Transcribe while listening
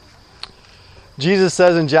Jesus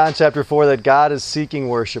says in John chapter 4 that God is seeking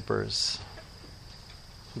worshipers.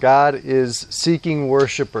 God is seeking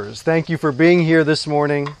worshipers. Thank you for being here this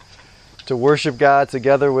morning to worship God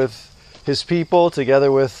together with His people,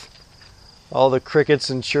 together with all the crickets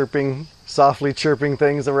and softly chirping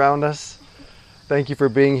things around us. Thank you for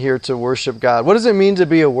being here to worship God. What does it mean to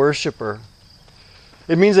be a worshiper?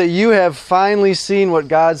 It means that you have finally seen what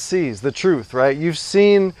God sees, the truth, right? You've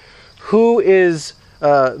seen who is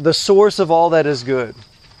the source of all that is good.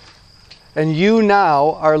 And you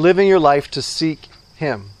now are living your life to seek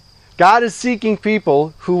Him. God is seeking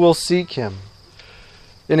people who will seek Him.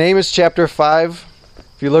 In Amos chapter 5,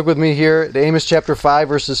 if you look with me here, at Amos chapter 5,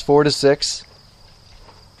 verses 4 to 6.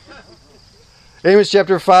 Amos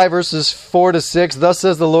chapter 5, verses 4 to 6. Thus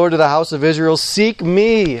says the Lord to the house of Israel, seek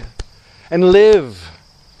me and live.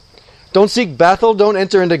 Don't seek Bethel, don't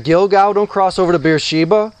enter into Gilgal, don't cross over to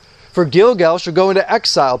Beersheba. For Gilgal shall go into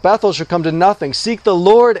exile, Bethel shall come to nothing. Seek the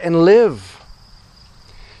Lord and live.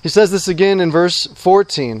 He says this again in verse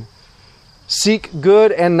 14. Seek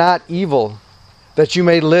good and not evil, that you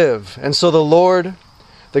may live. And so the Lord,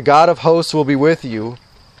 the God of hosts, will be with you,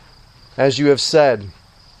 as you have said.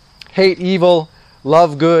 Hate evil,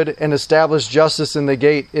 love good, and establish justice in the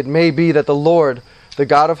gate. It may be that the Lord, the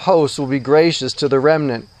God of hosts, will be gracious to the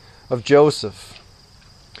remnant of Joseph.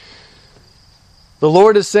 The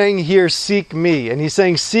Lord is saying here, seek me. And He's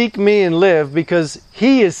saying, seek me and live, because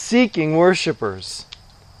He is seeking worshipers.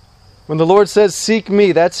 When the Lord says, seek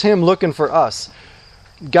me, that's Him looking for us.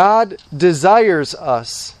 God desires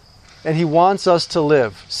us, and He wants us to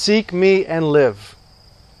live. Seek me and live.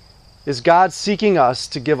 Is God seeking us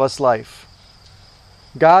to give us life?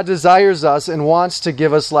 God desires us and wants to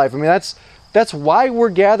give us life. I mean, that's why we're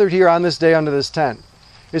gathered here on this day under this tent.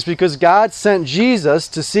 It's because God sent Jesus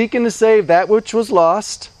to seek and to save that which was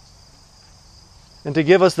lost, and to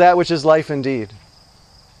give us that which is life indeed.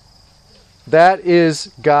 That is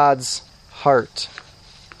God's heart.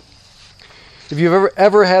 If you've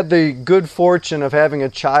ever had the good fortune of having a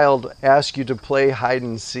child ask you to play hide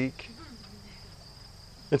and seek,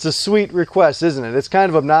 it's a sweet request, isn't it? It's kind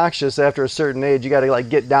of obnoxious after a certain age. You got to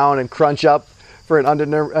get down and crunch up for an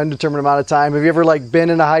undetermined amount of time. Have you ever been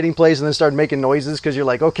in a hiding place and then started making noises because you're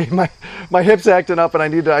like, okay, my hip's acting up and I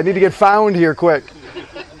need to get found here quick.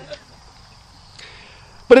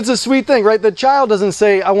 But it's a sweet thing, right? The child doesn't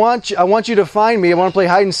say, I want you to find me. I want to play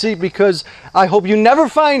hide and seek because I hope you never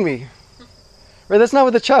find me. Right? That's not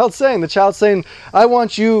what the child's saying. The child's saying, I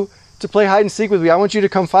want you to play hide and seek with me. I want you to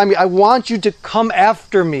come find me. I want you to come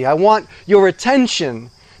after me. I want your attention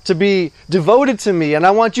to be devoted to me, and I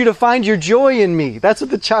want you to find your joy in me. That's what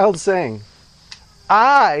the child's saying.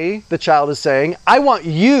 The child is saying, I want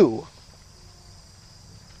you.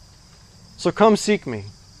 So come seek me.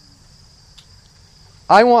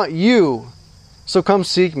 I want you, so come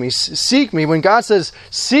seek me. Seek me. When God says,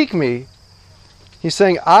 seek me, He's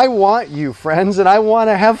saying, I want you, friends, and I want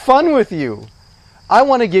to have fun with you. I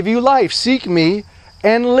want to give you life. Seek me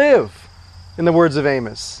and live, in the words of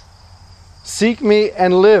Amos. Seek me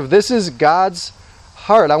and live. This is God's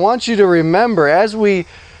heart. I want you to remember, as we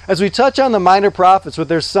touch on the minor prophets with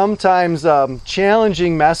their sometimes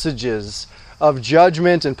challenging messages of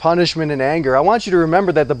judgment and punishment and anger, I want you to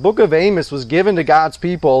remember that the book of Amos was given to God's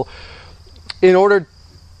people in order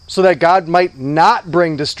so that God might not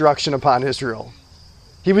bring destruction upon Israel.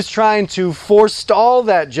 He was trying to forestall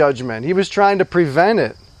that judgment. He was trying to prevent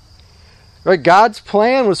it. Right? God's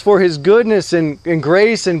plan was for His goodness and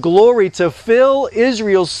grace and glory to fill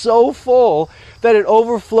Israel so full that it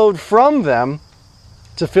overflowed from them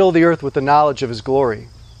to fill the earth with the knowledge of His glory.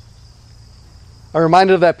 I'm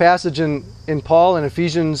reminded of that passage in Paul in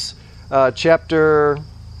Ephesians chapter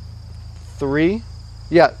 3.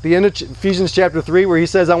 Yeah, the end of Ephesians chapter 3, where he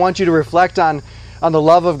says, I want you to reflect on the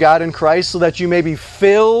love of God in Christ so that you may be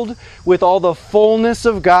filled with all the fullness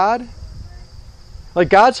of God.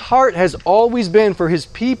 God's heart has always been for His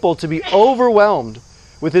people to be overwhelmed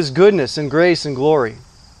with His goodness and grace and glory.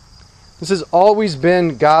 This has always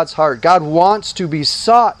been God's heart. God wants to be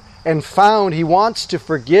sought and found. He wants to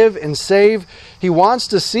forgive and save. He wants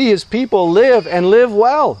to see His people live and live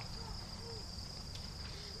well.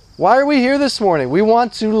 Why are we here this morning? We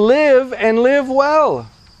want to live and live well.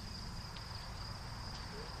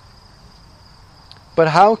 But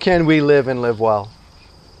how can we live and live well?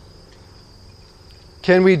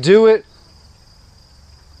 Can we do it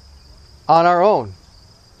on our own?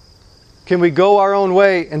 Can we go our own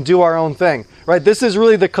way and do our own thing? Right? This is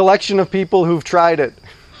really the collection of people who've tried it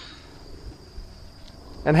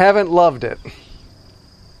and haven't loved it.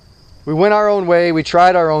 We went our own way, we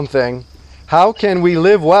tried our own thing. How can we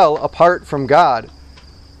live well apart from God?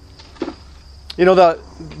 You know,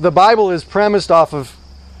 the Bible is premised off of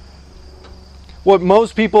what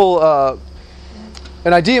most people,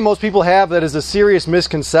 an idea most people have that is a serious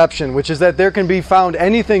misconception, which is that there can be found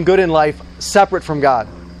anything good in life separate from God.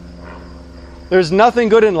 There's nothing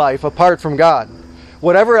good in life apart from God.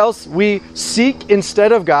 Whatever else we seek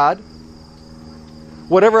instead of God,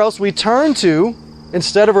 whatever else we turn to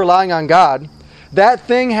instead of relying on God, that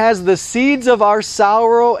thing has the seeds of our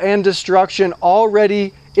sorrow and destruction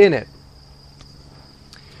already in it.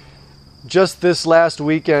 Just this last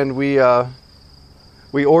weekend, we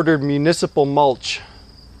ordered municipal mulch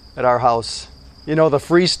at our house. You know, the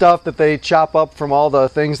free stuff that they chop up from all the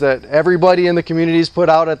things that everybody in the communities put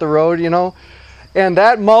out at the road, you know. And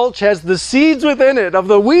that mulch has the seeds within it of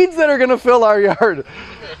the weeds that are going to fill our yard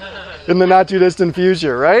in the not too distant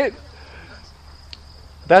future, right?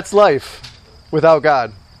 That's life without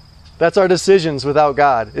God. That's our decisions without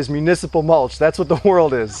God, is municipal mulch. That's what the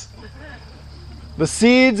world is. The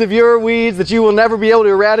seeds of your weeds that you will never be able to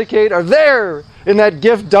eradicate are there in that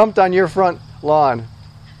gift dumped on your front lawn.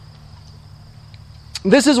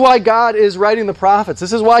 This is why God is writing the prophets.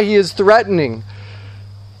 This is why He is threatening.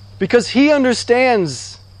 Because He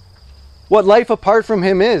understands what life apart from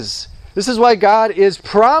Him is. This is why God is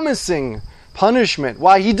promising punishment,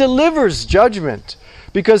 why He delivers judgment.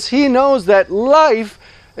 Because He knows that life,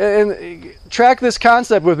 and track this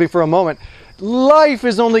concept with me for a moment, life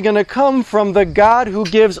is only going to come from the God who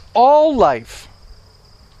gives all life.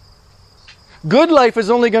 Good life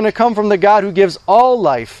is only going to come from the God who gives all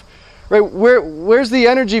life. Right? Where's the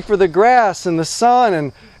energy for the grass and the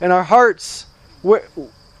sun and our hearts?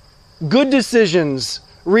 Good decisions,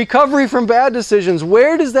 recovery from bad decisions.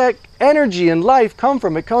 Where does that energy and life come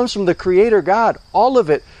from? It comes from the Creator God. All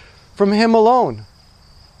of it from Him alone.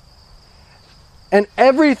 And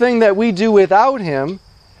everything that we do without Him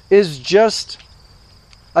is just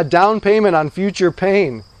a down payment on future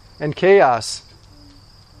pain and chaos.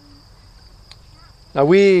 Now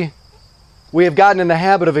we have gotten in the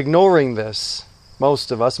habit of ignoring this,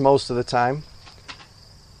 most of us, most of the time.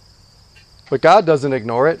 But God doesn't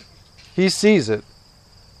ignore it. He sees it.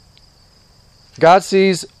 God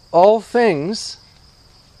sees all things.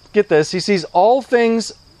 Get this, He sees all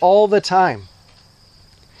things all the time.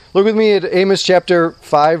 Look with me at Amos chapter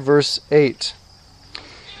 5, verse 8.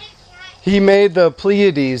 He made the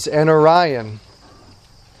Pleiades and Orion.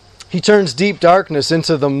 He turns deep darkness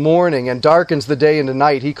into the morning and darkens the day into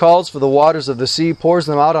night. He calls for the waters of the sea, pours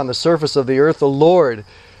them out on the surface of the earth. The Lord,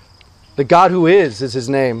 the God who is His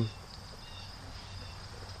name,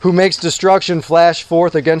 who makes destruction flash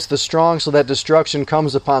forth against the strong so that destruction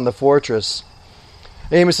comes upon the fortress.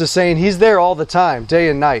 Amos is saying He's there all the time, day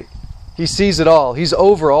and night. He sees it all. He's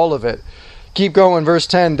over all of it. Keep going, verse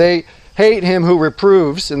 10. They hate him who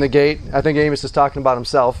reproves in the gate. I think Amos is talking about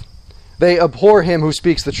himself. They abhor him who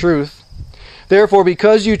speaks the truth. Therefore,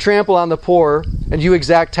 because you trample on the poor, and you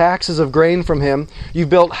exact taxes of grain from him, you've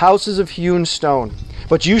built houses of hewn stone,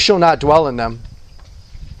 but you shall not dwell in them.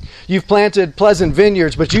 You've planted pleasant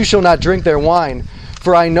vineyards, but you shall not drink their wine.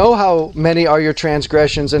 For I know how many are your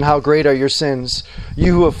transgressions, and how great are your sins.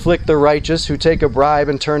 You who afflict the righteous, who take a bribe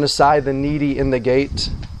and turn aside the needy in the gate.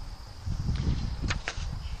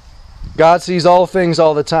 God sees all things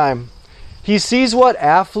all the time. He sees what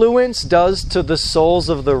affluence does to the souls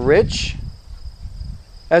of the rich,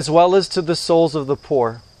 as well as to the souls of the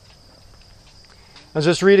poor. I was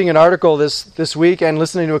just reading an article this week and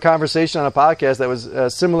listening to a conversation on a podcast that was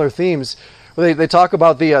similar themes. Where they talk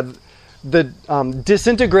about the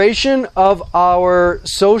disintegration of our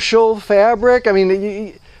social fabric. I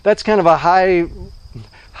mean, that's kind of a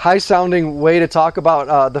high-sounding way to talk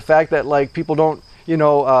about the fact that like people don't,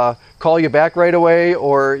 call you back right away,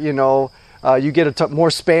 or you get more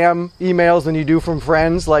spam emails than you do from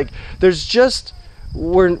friends. Like there's just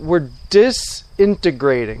we're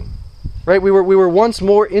disintegrating, right? We were once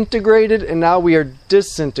more integrated, and now we are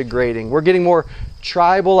disintegrating. We're getting more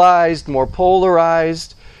tribalized, more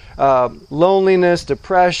polarized. Loneliness,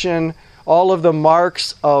 depression, all of the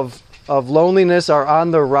marks of loneliness are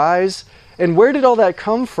on the rise. And where did all that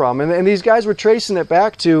come from? And these guys were tracing it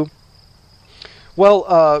back to,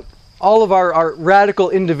 all of our radical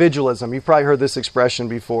individualism. You've probably heard this expression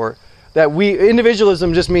before. That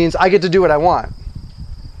individualism just means I get to do what I want.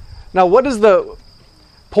 Now,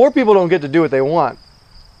 poor people don't get to do what they want.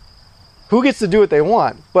 Who gets to do what they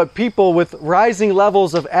want? But people with rising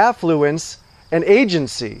levels of affluence and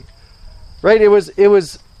agency, right? It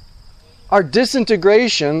was our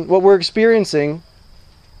disintegration, what we're experiencing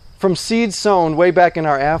from seeds sown way back in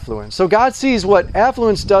our affluence. So God sees what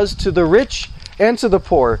affluence does to the rich and to the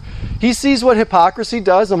poor. He sees what hypocrisy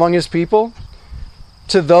does among His people.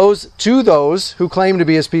 to those who claim to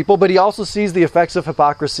be his people, but he also sees the effects of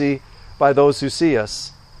hypocrisy by those who see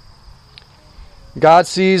us. God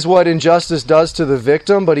sees what injustice does to the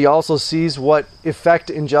victim, but he also sees what effect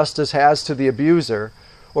injustice has to the abuser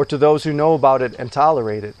or to those who know about it and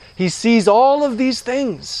tolerate it. He sees all of these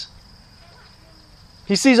things.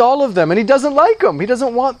 He sees all of them, and he doesn't like them. He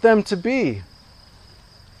doesn't want them to be.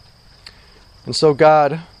 And so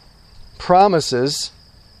God promises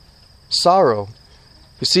sorrow.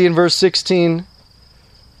 You see in verse 16,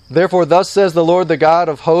 "Therefore thus says the Lord, the God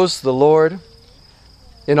of hosts, the Lord,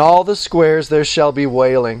 in all the squares there shall be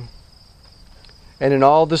wailing, and in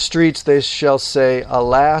all the streets they shall say,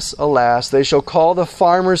 Alas, alas. They shall call the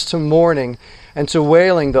farmers to mourning, and to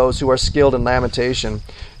wailing those who are skilled in lamentation."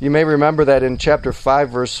 You may remember that in chapter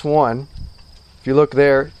 5, verse 1. If you look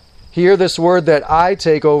there, "Hear this word that I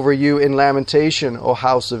take over you in lamentation, O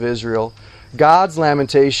house of Israel." God's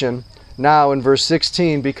lamentation now in verse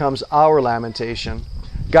 16 becomes our lamentation.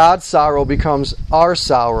 God's sorrow becomes our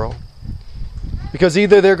sorrow. Because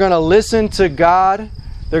either they're going to listen to God,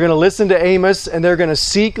 they're going to listen to Amos, and they're going to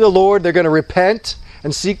seek the Lord, they're going to repent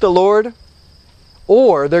and seek the Lord,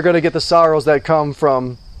 or they're going to get the sorrows that come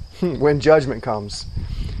from when judgment comes.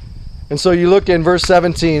 And so you look in verse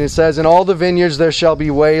 17, it says, "In all the vineyards there shall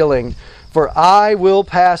be wailing, for I will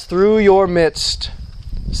pass through your midst,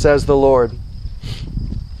 says the Lord."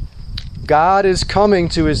 God is coming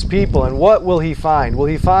to his people, and what will he find? Will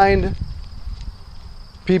he find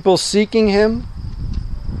people seeking him,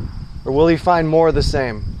 or will he find more of the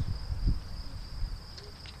same?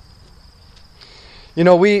 You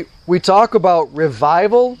know, we talk about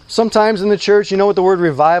revival sometimes in the church. You know what the word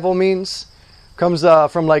revival means? Comes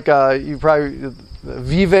from like, you probably,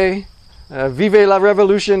 vive la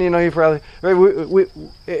revolution, you know, you probably,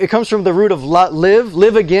 it comes from the root of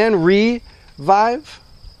live again, revive.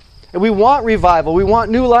 And we want revival. We want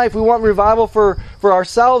new life. We want revival for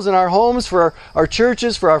ourselves and our homes, for our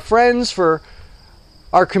churches, for our friends, for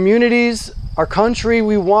our communities, our country.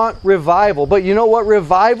 We want revival. But you know what?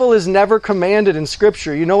 Revival is never commanded in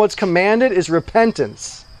Scripture. You know what's commanded is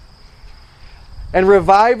repentance. And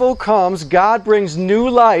revival comes, God brings new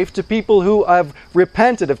life to people who have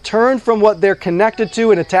repented, have turned from what they're connected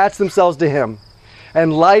to and attached themselves to him.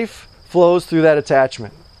 And life flows through that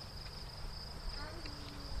attachment.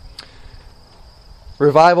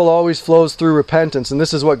 Revival always flows through repentance, and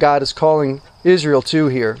this is what God is calling Israel to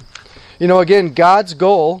here. You know, again, God's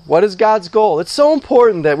goal. What is God's goal? It's so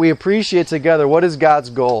important that we appreciate together what is God's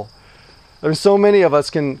goal. There's so many of us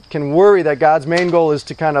can worry that God's main goal is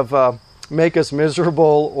to kind of make us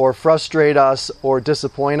miserable or frustrate us or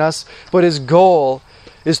disappoint us. But his goal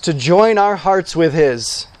is to join our hearts with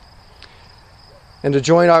his and to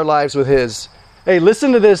join our lives with his. Hey,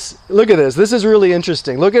 listen to this. Look at this. This is really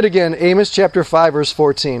interesting. Look at again Amos chapter 5, verse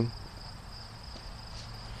 14.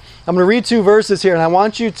 I'm going to read 2 verses here, and I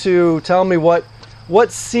want you to tell me what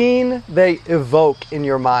scene they evoke in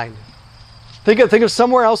your mind. Think of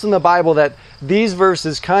somewhere else in the Bible that these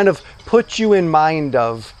verses kind of put you in mind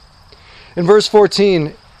of. In verse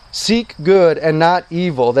 14, "Seek good and not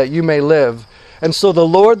evil, that you may live, and so the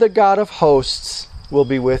Lord, the God of hosts, will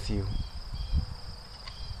be with you."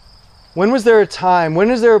 When was there a time,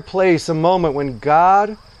 when is there a place, a moment when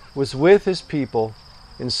God was with his people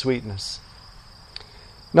in sweetness?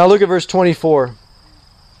 Now look at verse 24.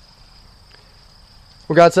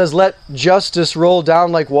 Where God says, "Let justice roll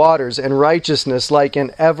down like waters and righteousness like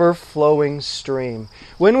an ever-flowing stream."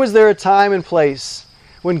 When was there a time and place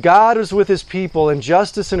when God was with his people and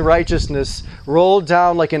justice and righteousness rolled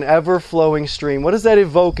down like an ever-flowing stream? What does that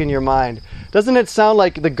evoke in your mind? Doesn't it sound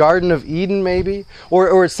like the Garden of Eden maybe?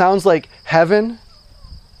 Or it sounds like heaven?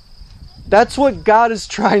 That's what God is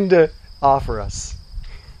trying to offer us.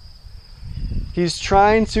 He's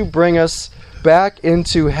trying to bring us back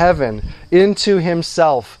into heaven, into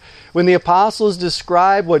himself. When the apostles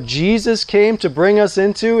describe what Jesus came to bring us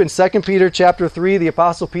into, in 2 Peter chapter 3, the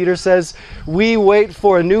apostle Peter says, "We wait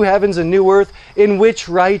for a new heavens and new earth in which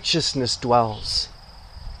righteousness dwells."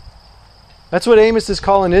 That's what Amos is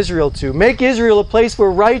calling Israel to. Make Israel a place where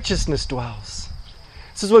righteousness dwells.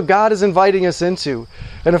 This is what God is inviting us into.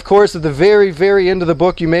 And of course, at the very, very end of the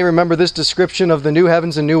book, you may remember this description of the new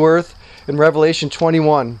heavens and new earth in Revelation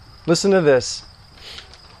 21. Listen to this.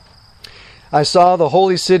 "I saw the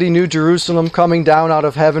holy city, New Jerusalem, coming down out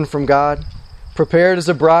of heaven from God, prepared as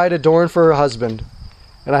a bride adorned for her husband.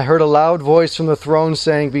 And I heard a loud voice from the throne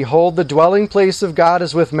saying, Behold, the dwelling place of God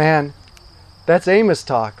is with man." That's Amos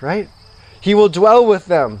talk, right? "He will dwell with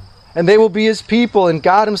them, and they will be his people, and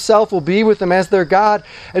God himself will be with them as their God,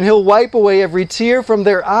 and he'll wipe away every tear from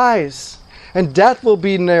their eyes. And death will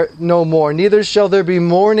be no more, neither shall there be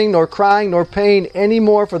mourning, nor crying, nor pain any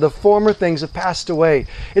more, for the former things have passed away.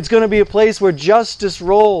 It's going to be a place where justice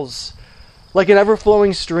rolls like an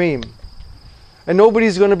ever-flowing stream. And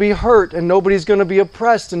nobody's going to be hurt, and nobody's going to be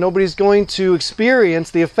oppressed, and nobody's going to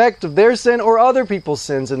experience the effect of their sin or other people's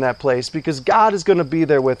sins in that place, because God is going to be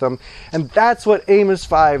there with them. And that's what Amos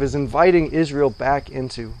 5 is inviting Israel back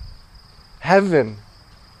into. Heaven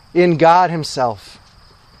in God Himself.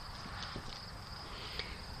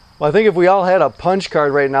 Well, I think if we all had a punch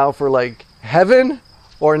card right now for like heaven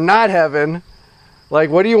or not heaven, like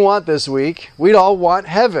what do you want this week? We'd all want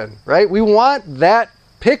heaven, right? We want that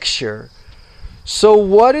picture. So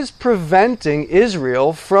what is preventing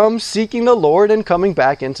Israel from seeking the Lord and coming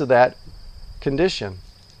back into that condition?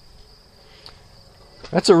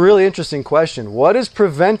 That's a really interesting question. What is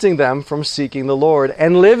preventing them from seeking the Lord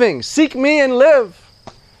and living? Seek me and live.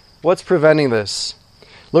 What's preventing this?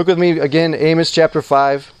 Look with me again, Amos chapter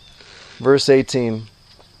 5, verse 18.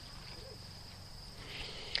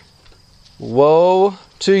 Woe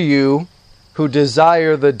to you who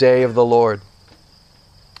desire the day of the Lord.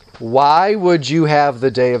 Why would you have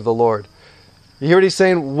the day of the Lord? You hear what he's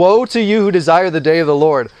saying? Woe to you who desire the day of the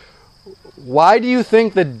Lord. Why do you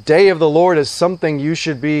think the day of the Lord is something you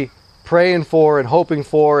should be praying for and hoping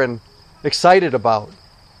for and excited about?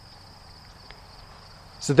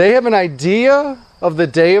 So they have an idea of the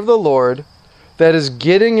day of the Lord that is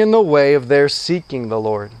getting in the way of their seeking the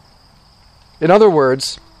Lord. In other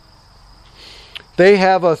words, they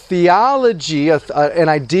have a theology, an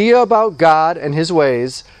idea about God and His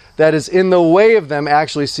ways that is in the way of them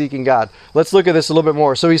actually seeking God. Let's look at this a little bit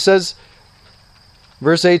more. So he says,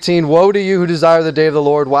 verse 18, Woe to you who desire the day of the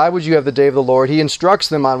Lord. Why would you have the day of the Lord? He instructs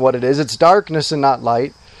them on what it is. It's darkness and not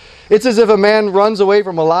light. It's as if a man runs away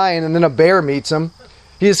from a lion and then a bear meets him.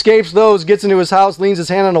 He escapes those, gets into his house, leans his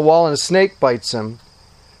hand on a wall, and a snake bites him.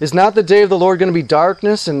 Is not the day of the Lord going to be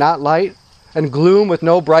darkness and not light, and gloom with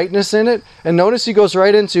no brightness in it? And notice he goes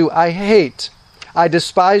right into, I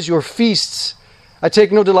despise your feasts. I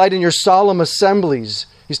take no delight in your solemn assemblies.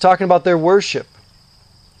 He's talking about their worship.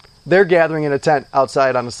 They're gathering in a tent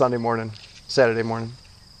outside on a Saturday morning.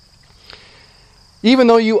 Even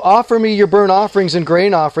though you offer me your burnt offerings and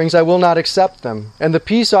grain offerings, I will not accept them. And the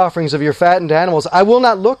peace offerings of your fattened animals, I will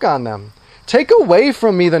not look on them. Take away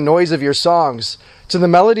from me the noise of your songs. To the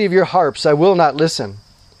melody of your harps, I will not listen.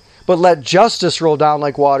 But let justice roll down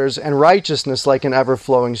like waters and righteousness like an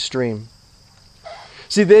ever-flowing stream.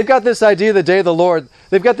 See, they've got this idea of the day of the Lord.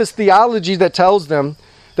 They've got this theology that tells them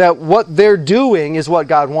that what they're doing is what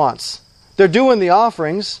God wants. They're doing the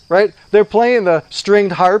offerings, right? They're playing the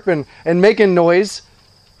stringed harp and making noise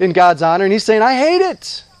in God's honor. And He's saying, I hate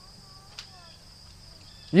it.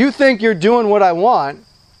 You think you're doing what I want.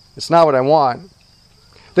 It's not what I want.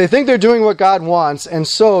 They think they're doing what God wants. And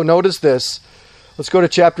so, notice this. Let's go to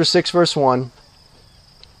chapter 6, verse 1.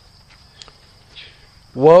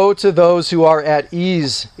 Woe to those who are at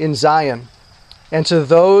ease in Zion, and to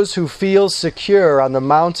those who feel secure on the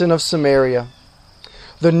mountain of Samaria,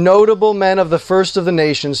 the notable men of the first of the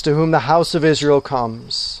nations to whom the house of Israel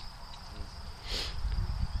comes.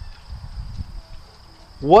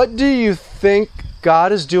 What do you think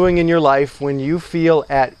God is doing in your life when you feel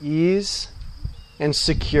at ease and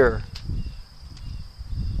secure?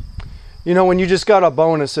 You know, when you just got a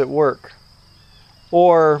bonus at work,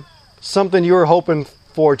 or something you were hoping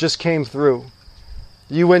for just came through.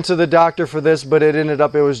 You went to the doctor for this, but it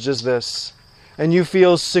was just this. And you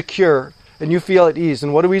feel secure, and you feel at ease.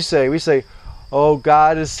 And what do we say? We say, oh,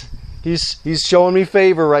 God He's showing me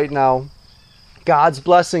favor right now. God's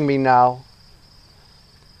blessing me now.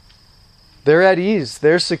 They're at ease.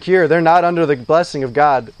 They're secure. They're not under the blessing of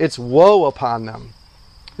God. It's woe upon them.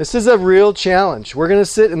 This is a real challenge. We're going to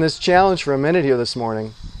sit in this challenge for a minute here this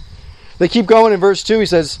morning. They keep going in verse 2. He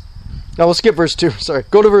says, no, we'll skip verse 2. Sorry.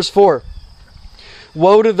 Go to verse 4.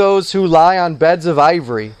 Woe to those who lie on beds of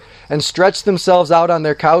ivory and stretch themselves out on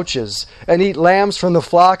their couches and eat lambs from the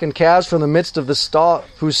flock and calves from the midst of the stall,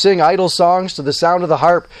 who sing idle songs to the sound of the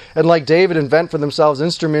harp and like David invent for themselves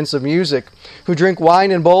instruments of music, who drink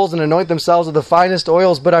wine in bowls and anoint themselves with the finest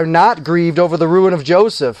oils, but are not grieved over the ruin of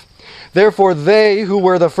Joseph. Therefore they who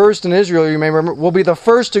were the first in Israel, you may remember, will be the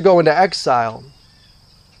first to go into exile.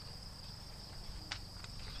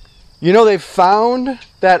 You know, they found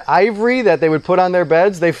that ivory that they would put on their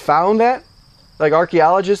beds. They found that, like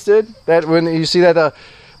archaeologists did. That when you see that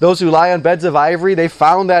those who lie on beds of ivory, they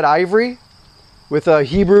found that ivory with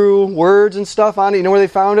Hebrew words and stuff on it. You know where they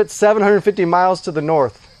found it? 750 miles to the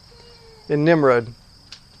north in Nimrud,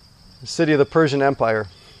 the city of the Persian Empire.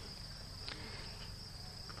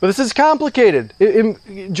 But this is complicated.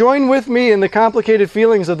 Join with me in the complicated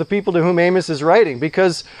feelings of the people to whom Amos is writing,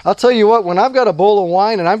 because I'll tell you what, when I've got a bowl of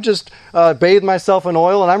wine and I've just bathed myself in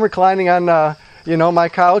oil and I'm reclining on my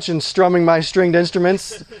couch and strumming my stringed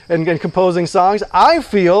instruments and composing songs, I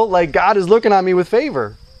feel like God is looking on me with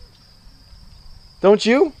favor. Don't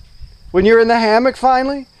you? When you're in the hammock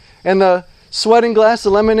finally and the sweating glass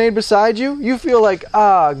of lemonade beside you, you feel like,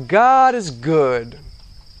 God is good.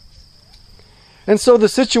 And so the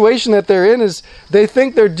situation that they're in is they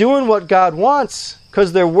think they're doing what God wants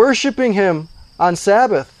because they're worshiping Him on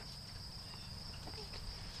Sabbath.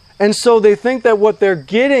 And so they think that what they're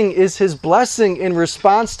getting is His blessing in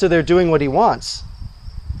response to their doing what He wants.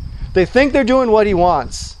 They think they're doing what He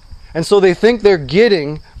wants. And so they think they're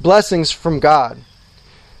getting blessings from God.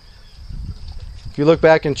 If you look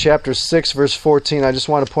back in chapter 6, verse 14, I just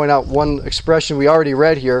want to point out one expression we already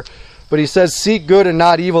read here. But he says, "Seek good and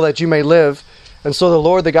not evil, that you may live. And so the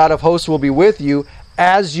Lord, the God of hosts, will be with you,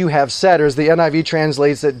 as you have said," or as the NIV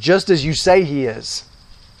translates it, just as you say He is.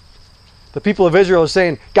 The people of Israel are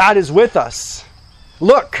saying, God is with us.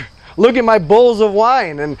 Look at my bowls of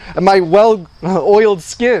wine and my well-oiled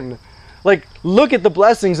skin. Like, look at the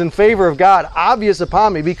blessings and favor of God obvious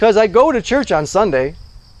upon me because I go to church on Sunday.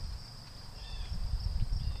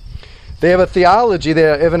 They have a theology, they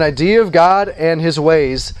have an idea of God and His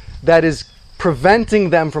ways that is preventing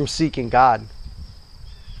them from seeking God.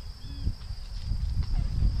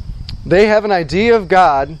 They have an idea of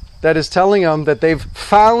God that is telling them that they've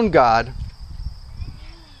found God.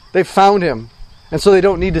 They've found Him. And so they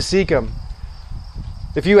don't need to seek Him.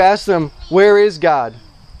 If you ask them, where is God?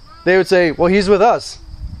 They would say, well, He's with us.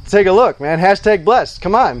 Take a look, man. #blessed.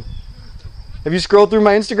 Come on. Have you scrolled through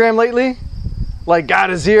my Instagram lately? Like, God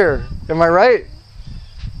is here. Am I right?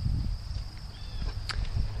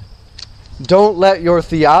 Don't let your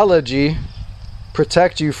theology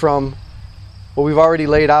protect you from what we've already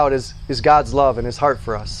laid out is God's love and His heart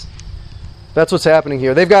for us. That's what's happening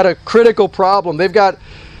here. They've got a critical problem. They've got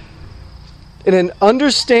an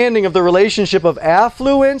understanding of the relationship of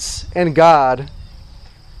affluence and God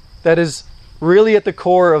that is really at the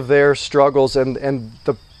core of their struggles and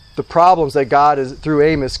the problems that God is, through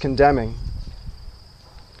Amos, condemning.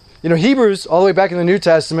 Hebrews, all the way back in the New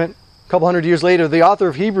Testament, a couple hundred years later, the author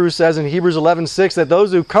of Hebrews says in Hebrews 11:6 that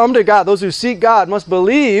those who come to God, those who seek God, must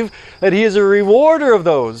believe that He is a rewarder of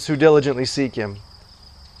those who diligently seek Him.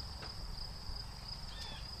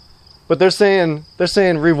 But they're saying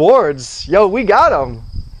rewards. Yo, we got them.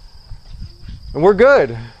 And we're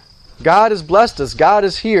good. God has blessed us. God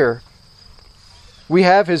is here. We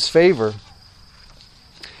have His favor.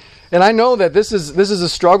 And I know that this is a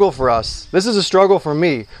struggle for us. This is a struggle for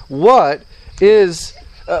me. What is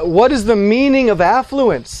the meaning of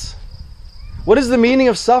affluence? What is the meaning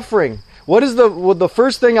of suffering? What is the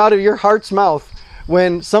first thing out of your heart's mouth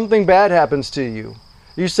when something bad happens to you?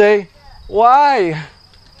 You say, why?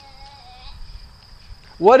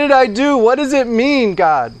 What did I do? What does it mean,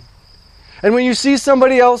 God? And when you see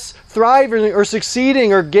somebody else thriving or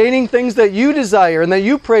succeeding or gaining things that you desire and that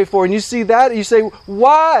you pray for, and you see that, you say,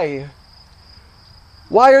 why?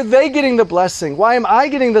 Why are they getting the blessing? Why am I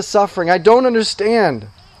getting the suffering? I don't understand.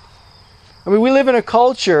 I mean, we live in a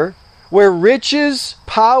culture where riches,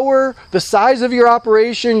 power, the size of your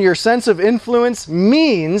operation, your sense of influence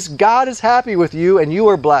means God is happy with you and you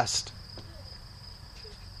are blessed.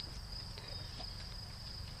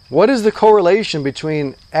 What is the correlation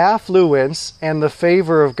between affluence and the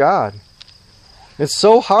favor of God? It's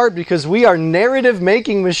so hard because we are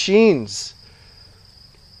narrative-making machines.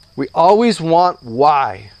 We always want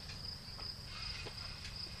why.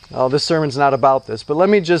 Oh, this sermon's not about this, but let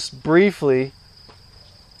me just briefly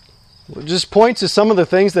just point to some of the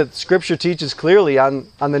things that Scripture teaches clearly on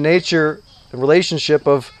the nature and relationship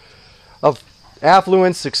of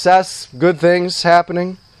affluence, success, good things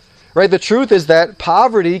happening. Right? The truth is that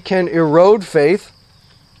poverty can erode faith,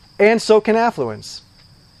 and so can affluence.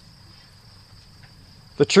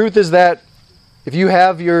 The truth is that if you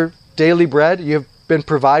have your daily bread, you have been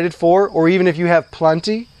provided for, or even if you have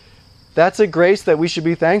plenty, that's a grace that we should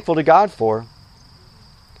be thankful to God for.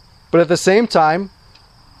 But at the same time,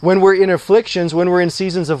 when we're in afflictions, when we're in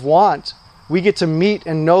seasons of want, we get to meet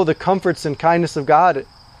and know the comforts and kindness of God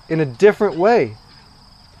in a different way.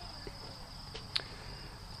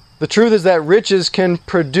 The truth is that riches can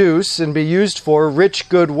produce and be used for rich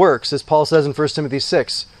good works, as Paul says in 1 Timothy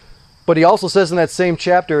 6. But he also says in that same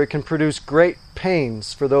chapter, it can produce great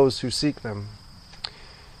pains for those who seek them.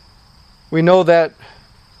 We know that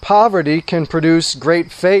poverty can produce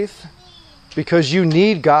great faith because you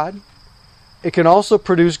need God. It can also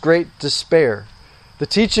produce great despair. The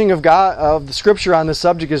teaching of God, of the Scripture on this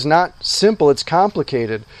subject is not simple, it's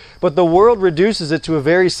complicated. But the world reduces it to a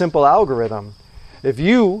very simple algorithm. If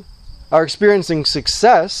you are experiencing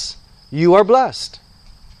success, you are blessed.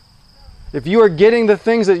 If you are getting the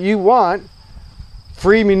things that you want,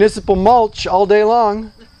 free municipal mulch all day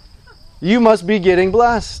long, you must be getting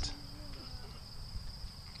blessed.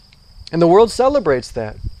 And the world celebrates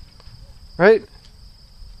that, right?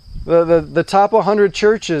 The top 100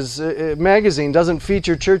 churches magazine doesn't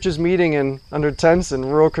feature churches meeting under tents in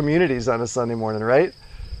rural communities on a Sunday morning, right?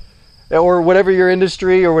 Or whatever your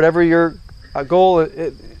industry or whatever your goal,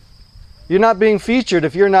 you're not being featured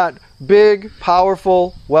if you're not big,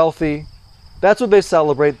 powerful, wealthy. That's what they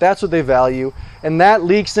celebrate. That's what they value. And that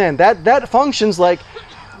leaks in. That functions like,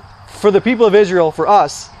 for the people of Israel, for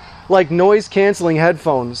us, like noise-canceling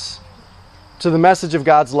headphones to the message of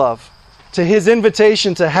God's love, to His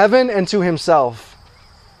invitation to heaven and to Himself.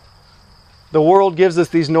 The world gives us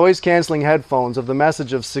these noise-canceling headphones of the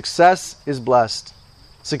message of success is blessed.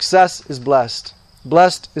 Success is blessed.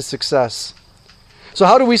 Blessed is success. So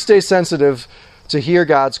how do we stay sensitive to hear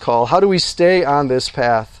God's call? How do we stay on this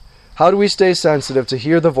path? How do we stay sensitive to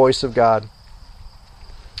hear the voice of God?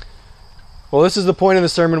 Well, this is the point of the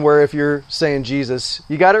sermon where if you're saying Jesus,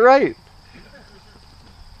 you got it right.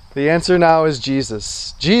 The answer now is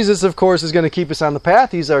Jesus. Jesus, of course, is going to keep us on the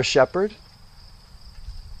path. He's our shepherd.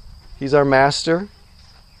 He's our master.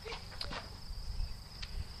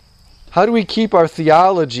 How do we keep our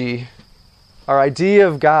theology, our idea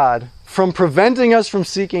of God, from preventing us from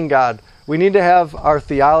seeking God? We need to have our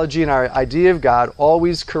theology and our idea of God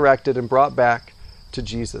always corrected and brought back to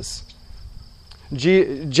Jesus.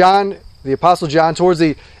 John, the Apostle John, towards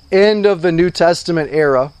the end of the New Testament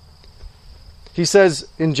era, he says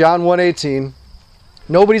in John 1:18,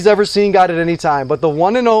 nobody's ever seen God at any time, but the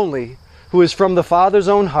one and only, who is from the Father's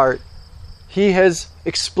own heart, He has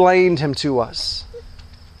explained Him to us.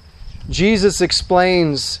 Jesus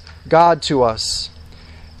explains God to us.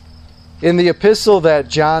 In the epistle that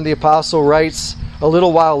John the Apostle writes a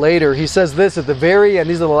little while later, he says this at the very end.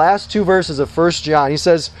 These are the last two verses of 1 John. He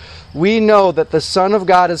says, we know that the Son of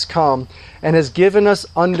God has come and has given us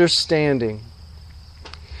understanding,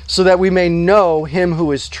 so that we may know Him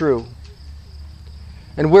who is true.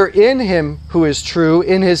 And we're in Him who is true,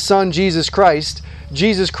 in His Son Jesus Christ.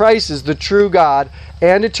 Jesus Christ is the true God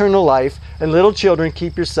and eternal life. And little children,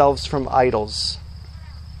 keep yourselves from idols.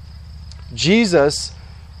 Jesus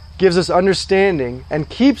gives us understanding and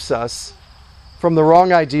keeps us from the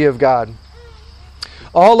wrong idea of God.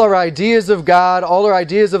 All our ideas of God, all our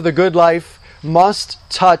ideas of the good life must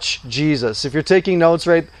touch Jesus. If you're taking notes,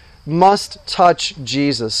 right, must touch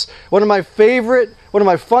Jesus. One of my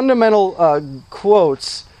fundamental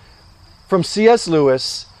quotes from C.S.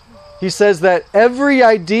 Lewis, he says that every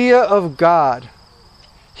idea of God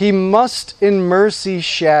He must in mercy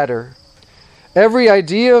shatter. Every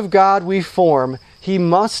idea of God we form, He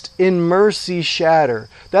must in mercy shatter.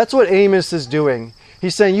 That's what Amos is doing.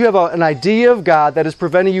 He's saying you have an idea of God that is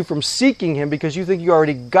preventing you from seeking Him because you think you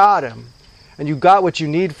already got Him and you got what you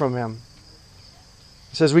need from Him.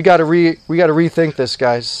 He says we got to rethink this,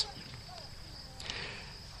 guys.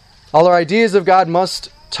 All our ideas of God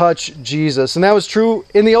must touch Jesus. And that was true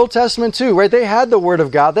in the Old Testament too, right? They had the Word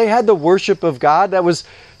of God. They had the worship of God that was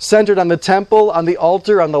centered on the temple, on the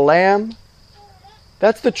altar, on the Lamb.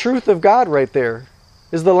 That's the truth of God right there,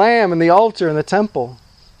 is the Lamb and the altar and the temple.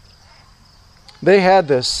 They had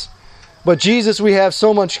this. But Jesus we have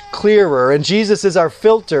so much clearer, and Jesus is our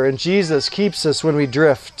filter, and Jesus keeps us when we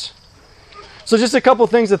drift. So just a couple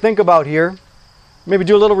things to think about here. Maybe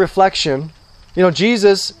do a little reflection.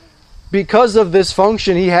 Jesus, because of this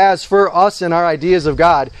function He has for us and our ideas of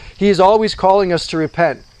God, He is always calling us to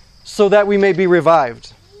repent so that we may be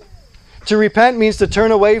revived. To repent means to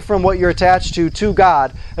turn away from what you're attached to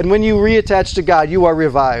God. And when you reattach to God, you are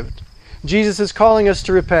revived. Jesus is calling us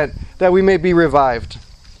to repent that we may be revived.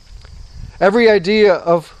 Every idea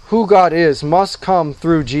of who God is must come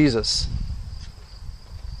through Jesus.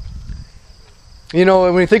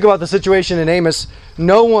 When we think about the situation in Amos,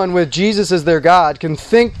 no one with Jesus as their God can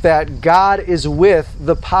think that God is with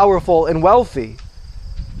the powerful and wealthy.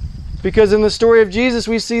 Because in the story of Jesus,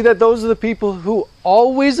 we see that those are the people who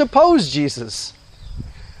always oppose Jesus.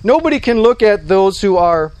 Nobody can look at those who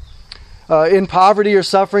are in poverty or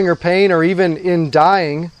suffering or pain or even in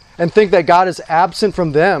dying and think that God is absent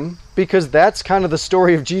from them, because that's kind of the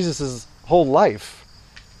story of Jesus' whole life.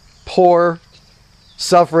 Poor,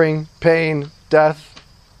 suffering, pain, death.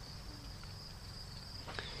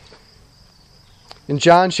 In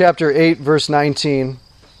John chapter 8, verse 19,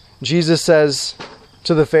 Jesus says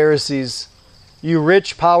to the Pharisees, you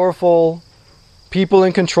rich, powerful, people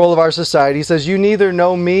in control of our society. He says, you neither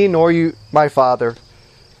know me nor my Father.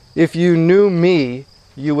 If you knew me,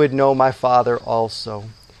 you would know my Father also.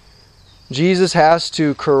 Jesus has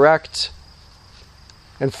to correct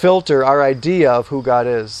and filter our idea of who God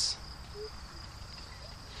is.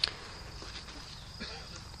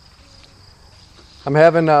 I'm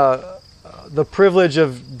having the privilege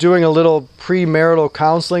of doing a little premarital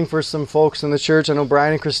counseling for some folks in the church. I know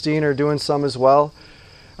Brian and Christine are doing some as well.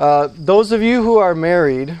 Those of you who are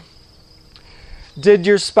married, did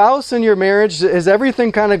your spouse in your marriage, has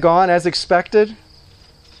everything kind of gone as expected?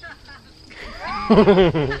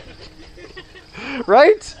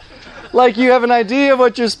 Right? Like you have an idea of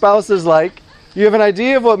what your spouse is like. You have an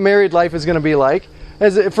idea of what married life is going to be like.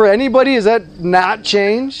 For anybody, has that not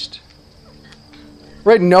changed?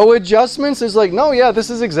 Right? No adjustments? It's like, no, yeah, this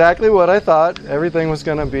is exactly what I thought everything was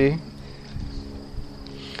going to be.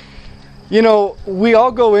 You know, we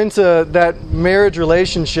all go into that marriage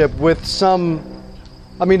relationship with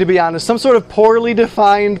to be honest, some sort of poorly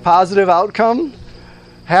defined positive outcome.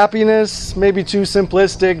 Happiness, maybe too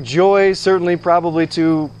simplistic. Joy, certainly probably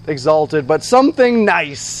too exalted. But something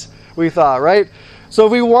nice, we thought, right? So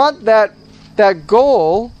if we want that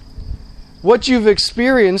goal, what you've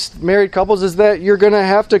experienced, married couples, is that you're going to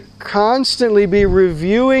have to constantly be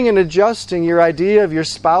reviewing and adjusting your idea of your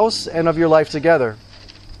spouse and of your life together.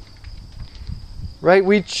 Right?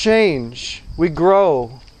 We change. We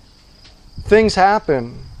grow. Things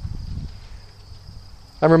happen.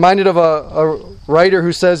 I'm reminded of a writer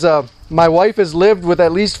who says, my wife has lived with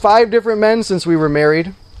at least 5 different men since we were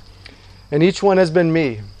married, and each one has been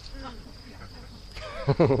me.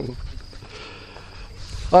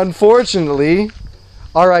 Unfortunately,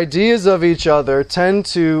 our ideas of each other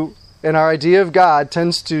and our idea of God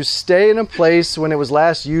tends to stay in a place when it was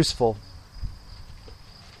last useful.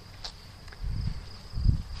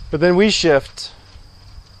 But then we shift,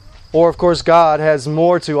 or of course God has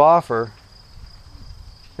more to offer.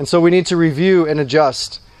 And so we need to review and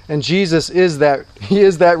adjust. And Jesus is that. He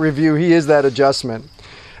is that review. He is that adjustment.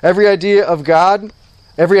 Every idea of God,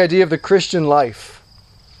 every idea of the Christian life.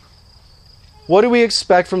 What do we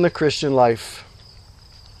expect from the Christian life?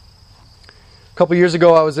 A couple years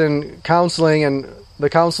ago I was in counseling, and the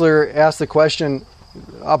counselor asked the question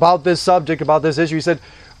about this subject, about this issue. He said,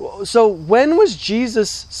 so when was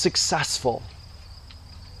Jesus successful?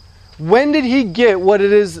 When did he get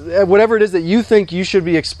whatever it is that you think you should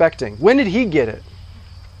be expecting? When did he get it?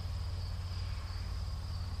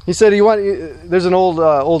 He said, there's an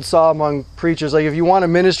old saw among preachers, like if you want a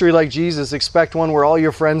ministry like Jesus, expect one where all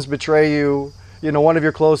your friends betray you. You know, one of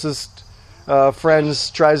your closest friends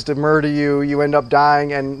tries to murder you. You end up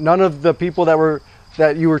dying, and none of the people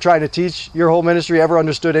that you were trying to teach your whole ministry ever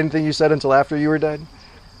understood anything you said until after you were dead.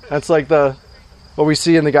 That's like what we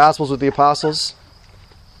see in the Gospels with the apostles.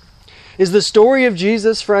 Is the story of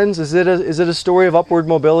Jesus, friends, is it a story of upward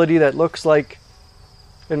mobility that looks like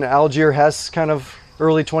an Algier Hess kind of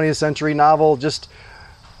early 20th century novel, just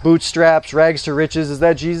bootstraps, rags to riches? Is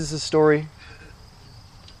that Jesus' story?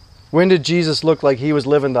 When did Jesus look like he was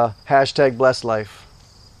living the #blessed life?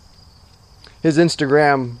 His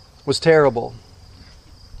Instagram was terrible.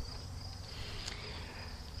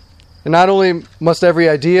 And not only must every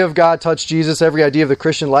idea of God touch Jesus, every idea of the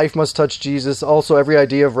Christian life must touch Jesus, also every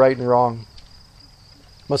idea of right and wrong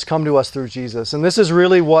must come to us through Jesus. And this is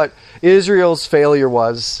really what Israel's failure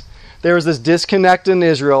was. There was this disconnect in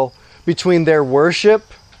Israel between their worship,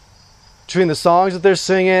 between the songs that they're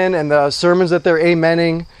singing and the sermons that they're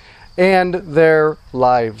amening, and their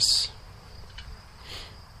lives.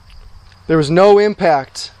 There was no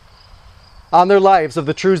impact on their lives of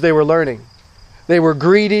the truths they were learning. They were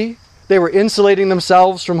greedy. They were insulating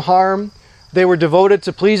themselves from harm. They were devoted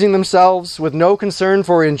to pleasing themselves with no concern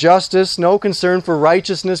for injustice, no concern for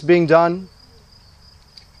righteousness being done.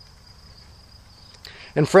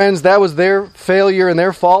 And friends, that was their failure and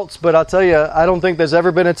their faults, but I'll tell you, I don't think there's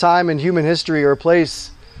ever been a time in human history or a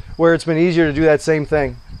place where it's been easier to do that same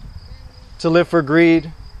thing. To live for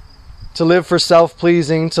greed, to live for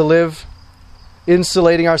self-pleasing, to live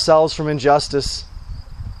insulating ourselves from injustice.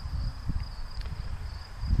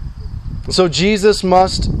 So Jesus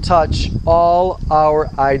must touch all our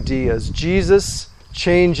ideas. Jesus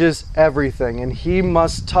changes everything, and he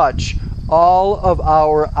must touch all of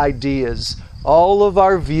our ideas, all of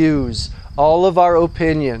our views, all of our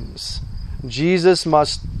opinions. Jesus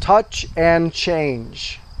must touch and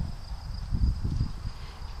change.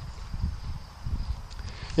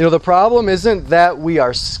 You know, the problem isn't that we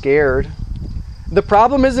are scared. The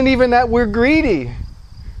problem isn't even that we're greedy.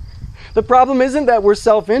 The problem isn't that we're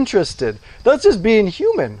self-interested. That's just being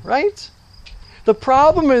human, right? The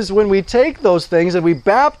problem is when we take those things and we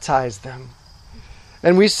baptize them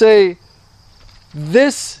and we say,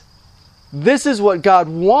 this is what God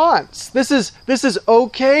wants. This is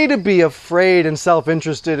okay to be afraid and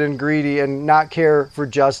self-interested and greedy and not care for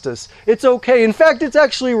justice. It's okay. In fact, it's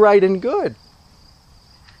actually right and good.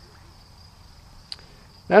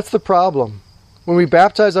 That's the problem. When we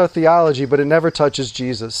baptize our theology, but it never touches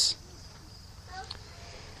Jesus.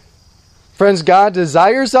 Friends, God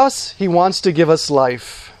desires us. He wants to give us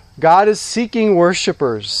life. God is seeking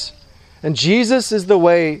worshipers. And Jesus is the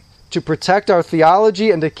way to protect our theology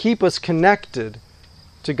and to keep us connected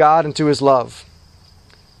to God and to His love.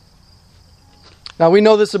 Now, we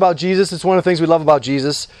know this about Jesus. It's one of the things we love about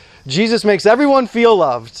Jesus. Jesus makes everyone feel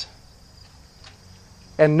loved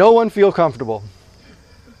and no one feel comfortable.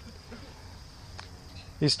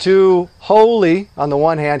 He's too holy on the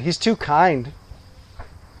one hand. He's too kind.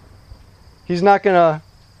 He's not gonna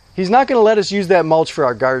let us use that mulch for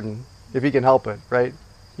our garden if He can help it, right?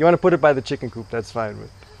 You want to put it by the chicken coop, that's fine.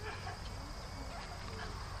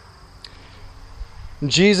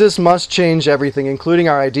 Jesus must change everything, including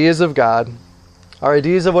our ideas of God, our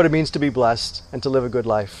ideas of what it means to be blessed and to live a good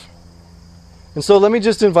life. And so let me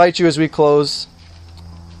just invite you as we close.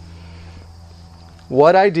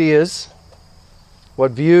 What ideas,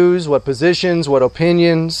 what views, what positions, what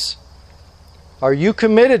opinions are you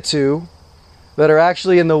committed to that are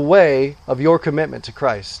actually in the way of your commitment to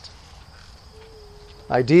Christ?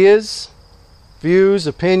 Ideas, views,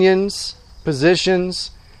 opinions,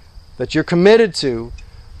 positions that you're committed to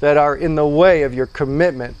that are in the way of your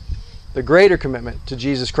commitment, the greater commitment to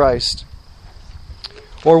Jesus Christ.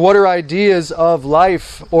 Or what are ideas of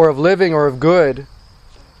life or of living or of good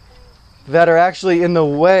that are actually in the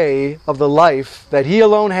way of the life that He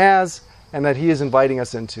alone has and that He is inviting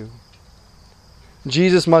us into?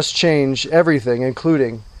 Jesus must change everything,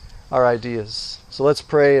 including our ideas. So let's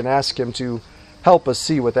pray and ask Him to help us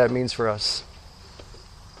see what that means for us.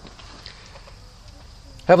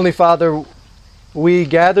 Heavenly Father, we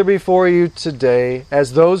gather before You today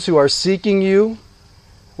as those who are seeking You.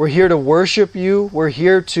 We're here to worship You. We're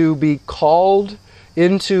here to be called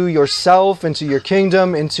into Yourself, into Your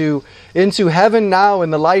kingdom, into heaven now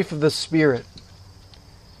in the life of the Spirit.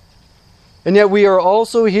 And yet we are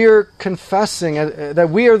also here confessing that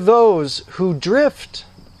we are those who drift.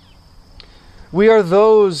 We are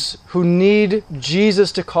those who need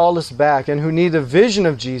Jesus to call us back and who need the vision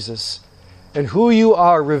of Jesus and who You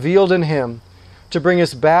are revealed in Him to bring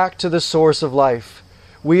us back to the source of life.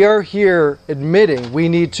 We are here admitting we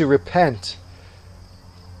need to repent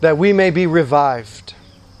that we may be revived.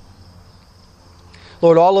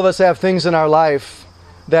 Lord, all of us have things in our life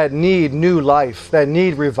that need new life, that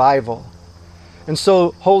need revival. And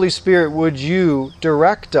so, Holy Spirit, would You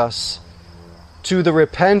direct us to the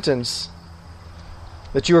repentance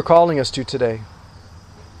that You are calling us to today?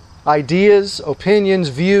 Ideas, opinions,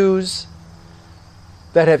 views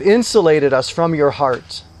that have insulated us from Your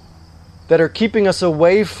heart, that are keeping us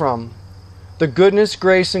away from the goodness,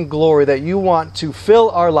 grace, and glory that You want to fill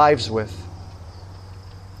our lives with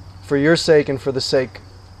for Your sake and for the sake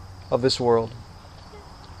of this world.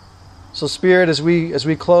 So, Spirit, as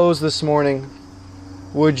we close this morning,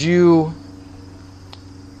 would You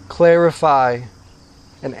clarify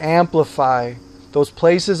and amplify those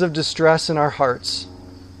places of distress in our hearts?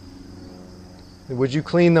 And would You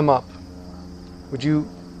clean them up? Would You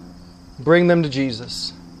bring them to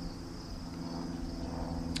Jesus?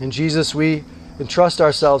 And Jesus, we entrust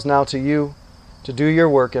ourselves now to You to do Your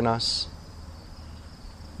work in us.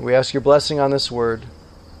 We ask Your blessing on this word.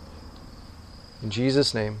 In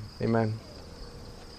Jesus' name, amen.